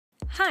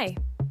Hi!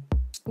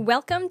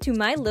 Welcome to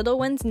my little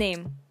one's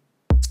name.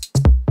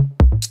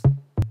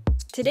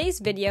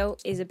 Today's video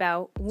is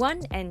about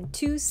 1- and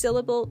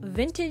 2-syllable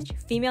vintage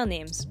female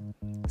names,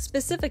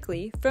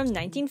 specifically from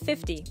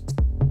 1950.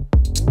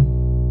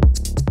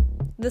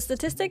 The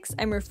statistics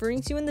I'm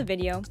referring to in the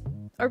video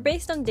are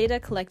based on data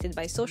collected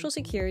by Social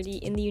Security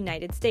in the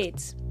United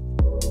States.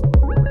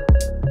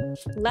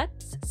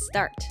 Let's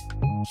start.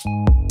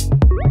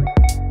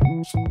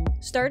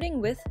 Starting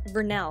with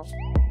Vernell.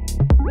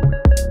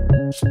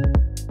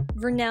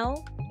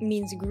 Vernell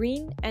means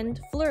green and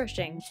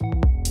flourishing.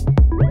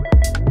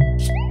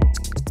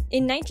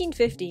 In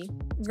 1950,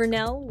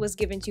 Vernell was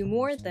given to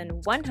more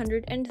than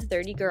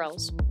 130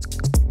 girls.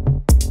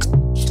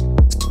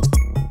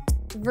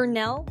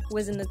 Vernell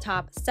was in the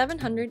top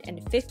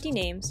 750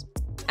 names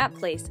at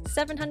place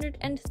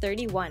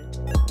 731.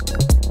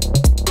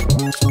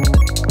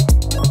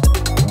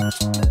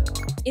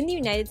 In the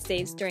United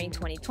States during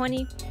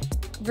 2020,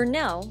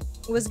 Vernell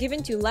was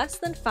given to less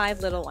than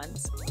 5 little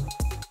ones,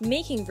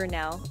 making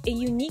Vernell a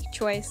unique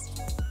choice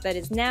that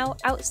is now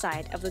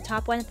outside of the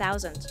top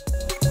 1,000.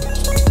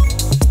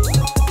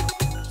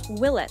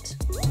 Willet.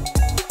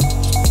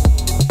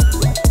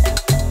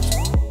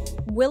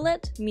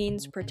 Willet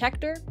means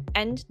protector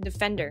and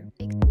defender.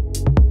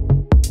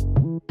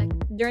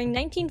 During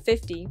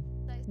 1950,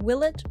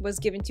 Willet was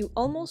given to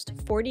almost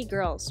 40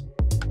 girls.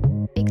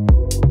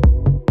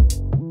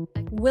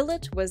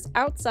 Willet was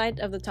outside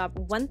of the top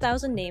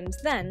 1,000 names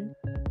then,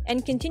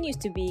 and continues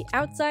to be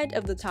outside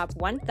of the top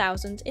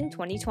 1,000 in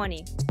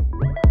 2020.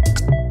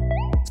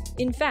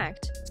 In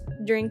fact,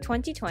 during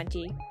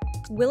 2020,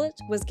 Willet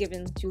was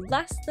given to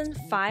less than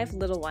 5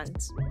 little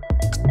ones.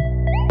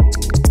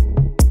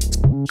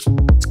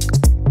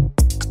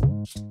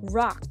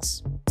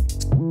 Rocks.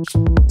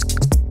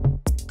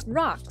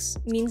 Rocks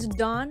means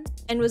dawn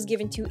and was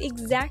given to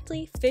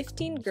exactly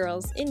 15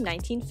 girls in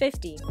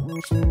 1950.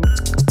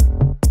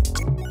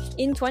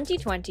 In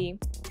 2020,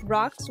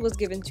 Rocks was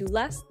given to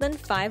less than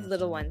 5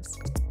 little ones,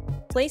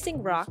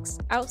 placing Rocks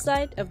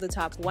outside of the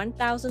top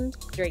 1,000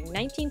 during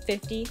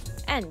 1950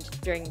 and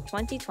during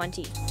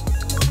 2020.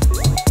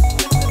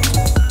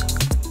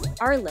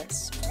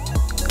 Arliss.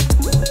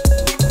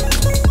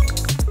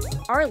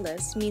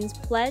 Arliss means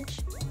pledge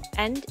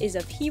and is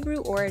of Hebrew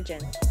origin.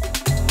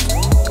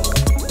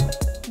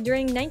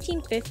 During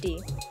 1950,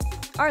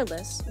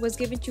 Arliss was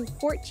given to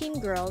 14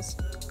 girls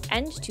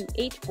and to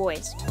 8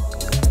 boys.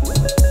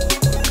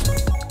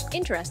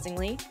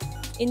 Interestingly,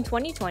 in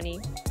 2020,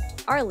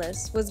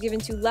 Arliss was given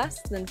to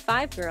less than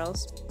 5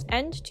 girls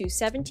and to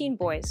 17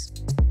 boys.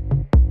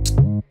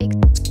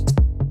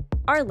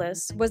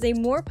 Arliss was a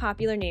more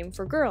popular name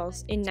for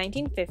girls in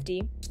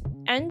 1950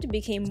 and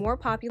became more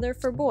popular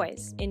for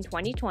boys in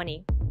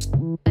 2020.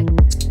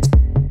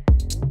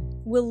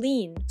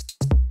 Willeen.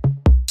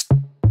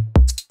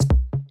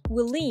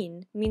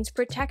 Willeen means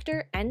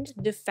protector and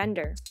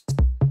defender.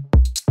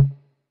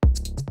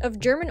 Of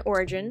German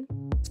origin,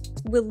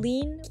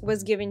 Willeen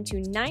was given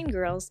to 9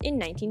 girls in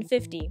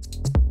 1950.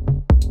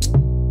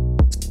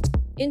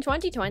 In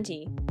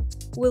 2020,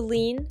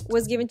 Willeen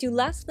was given to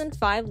less than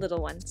 5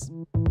 little ones.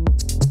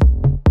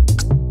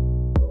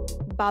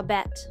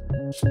 Bobette.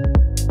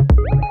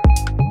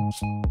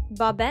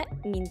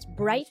 Bobette means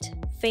bright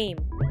fame.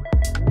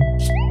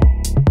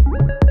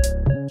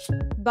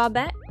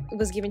 Bobette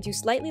was given to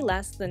slightly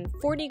less than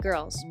 40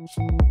 girls.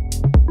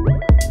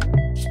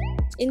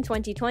 In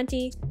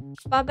 2020,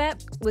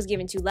 Bobette was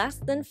given to less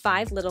than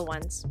 5 little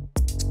ones.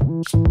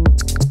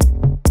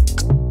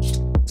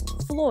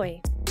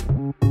 Floy.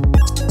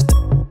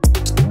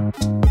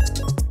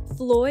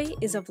 Floy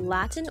is of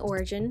Latin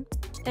origin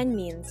and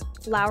means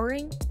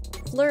flowering,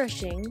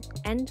 flourishing,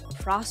 and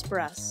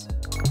prosperous.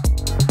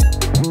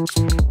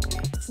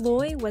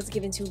 Floy was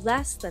given to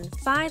less than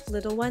 5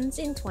 little ones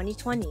in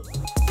 2020.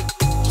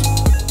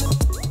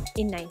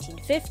 In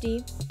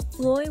 1950,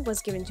 Floy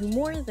was given to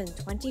more than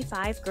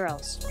 25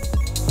 girls.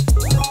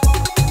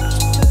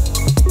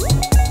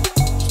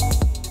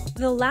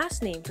 The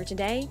last name for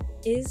today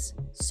is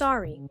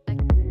Sorry.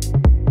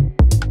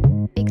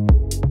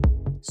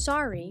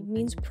 Sorry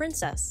means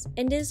princess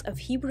and is of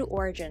Hebrew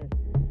origin.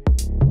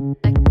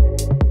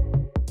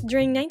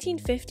 During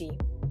 1950,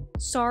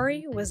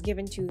 Sorry was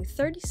given to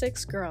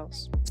 36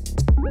 girls.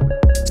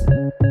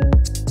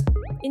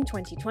 In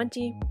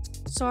 2020,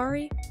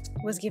 Sorry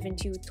was given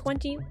to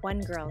 21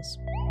 girls.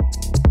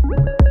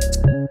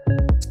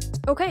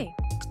 Okay,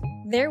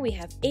 there we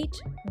have 8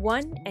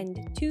 1- and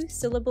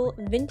 2-syllable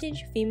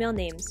vintage female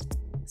names,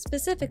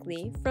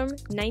 specifically from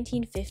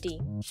 1950.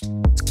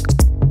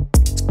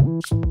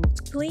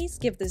 Please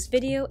give this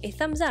video a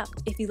thumbs up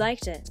if you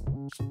liked it,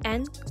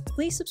 and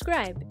please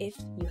subscribe if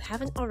you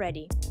haven't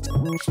already.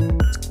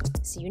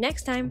 See you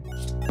next time!